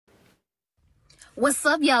What's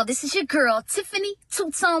up, y'all? This is your girl, Tiffany,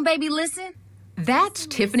 two-tone baby, listen. That's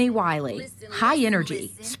Tiffany Wiley, high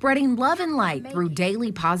energy, spreading love and light through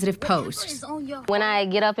daily positive posts. When I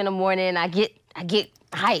get up in the morning, I get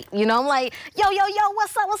hype, you know, I'm like, yo,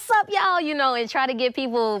 what's up, y'all, you know, and try to get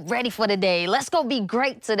people ready for the day. Let's go be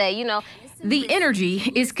great today, you know. The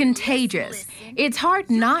energy is contagious. It's hard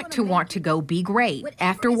not to want to go be great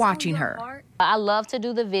after watching her. I love to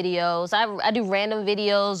do the videos. I do random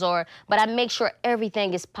videos, but I make sure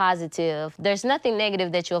everything is positive. There's nothing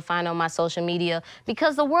negative that you'll find on my social media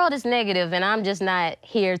because the world is negative and I'm just not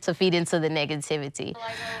here to feed into the negativity.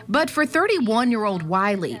 But for 31-year-old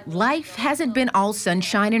Wiley, life hasn't been all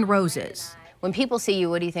sunshine and roses. When people see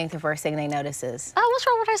you, what do you think the first thing they notice is? Oh, what's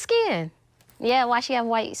wrong with her skin? Yeah, why she have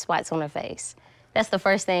white spots on her face? That's the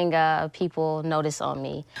first thing people notice on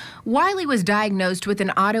me. Wiley was diagnosed with an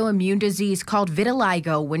autoimmune disease called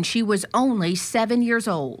vitiligo when she was only 7 years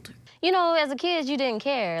old. You know, as a kid, you didn't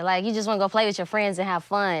care. Like, you just want to go play with your friends and have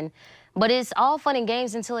fun. But it's all fun and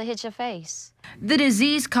games until it hits your face. The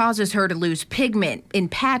disease causes her to lose pigment in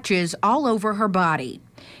patches all over her body.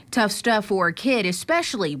 Tough stuff for a kid,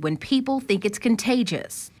 especially when people think it's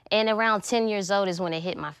contagious. And around 10 years old is when it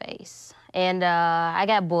hit my face. And I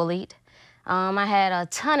got bullied. I had a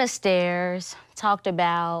ton of stares, talked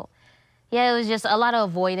about. Yeah, it was just a lot of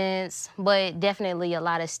avoidance, but definitely a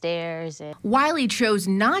lot of stares. Wiley chose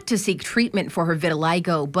not to seek treatment for her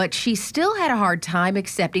vitiligo, but she still had a hard time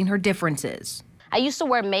accepting her differences. I used to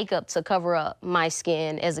wear makeup to cover up my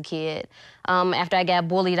skin as a kid. After I got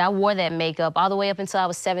bullied, I wore that makeup all the way up until I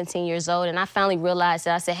was 17 years old, and I finally realized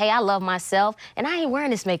that I said, hey, I love myself, and I ain't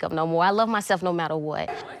wearing this makeup no more. I love myself no matter what.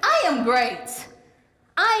 I am great.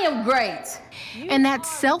 I am great. And that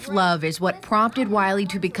self-love is what prompted Wiley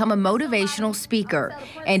to become a motivational speaker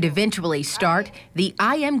and eventually start the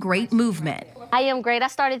I Am Great movement. I am great. I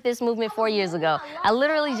started this movement 4 years ago. I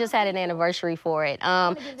literally just had an anniversary for it.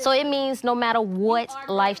 So it means no matter what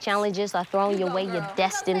life challenges are thrown your way, you're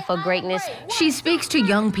destined for greatness. She speaks to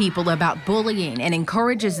young people about bullying and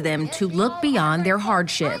encourages them to look beyond their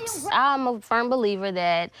hardships. I'm a firm believer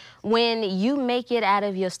that when you make it out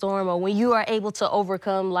of your storm or when you are able to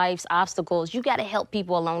overcome life's obstacles, you got to help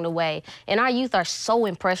people along the way. And our youth are so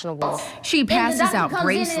impressionable. She passes out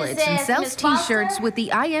bracelets and sells T-shirts with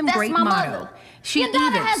the I Am Great motto. She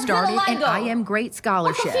even started an I Am Great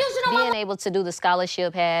scholarship. Being able to do the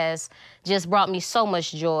scholarship has just brought me so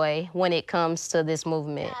much joy when it comes to this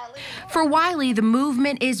movement. For Wiley, the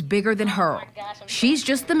movement is bigger than her. She's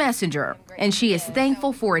just the messenger, and she is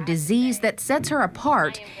thankful for a disease that sets her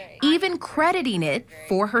apart, even crediting it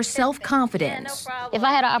for her self-confidence. If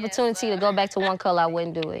I had an opportunity to go back to one color, I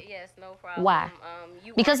wouldn't do it. Why?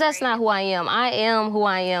 Because that's not who I am. I am who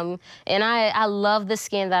I am, and I love the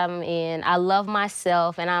skin that I'm in. I love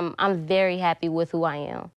myself, and I'm very happy with who I am.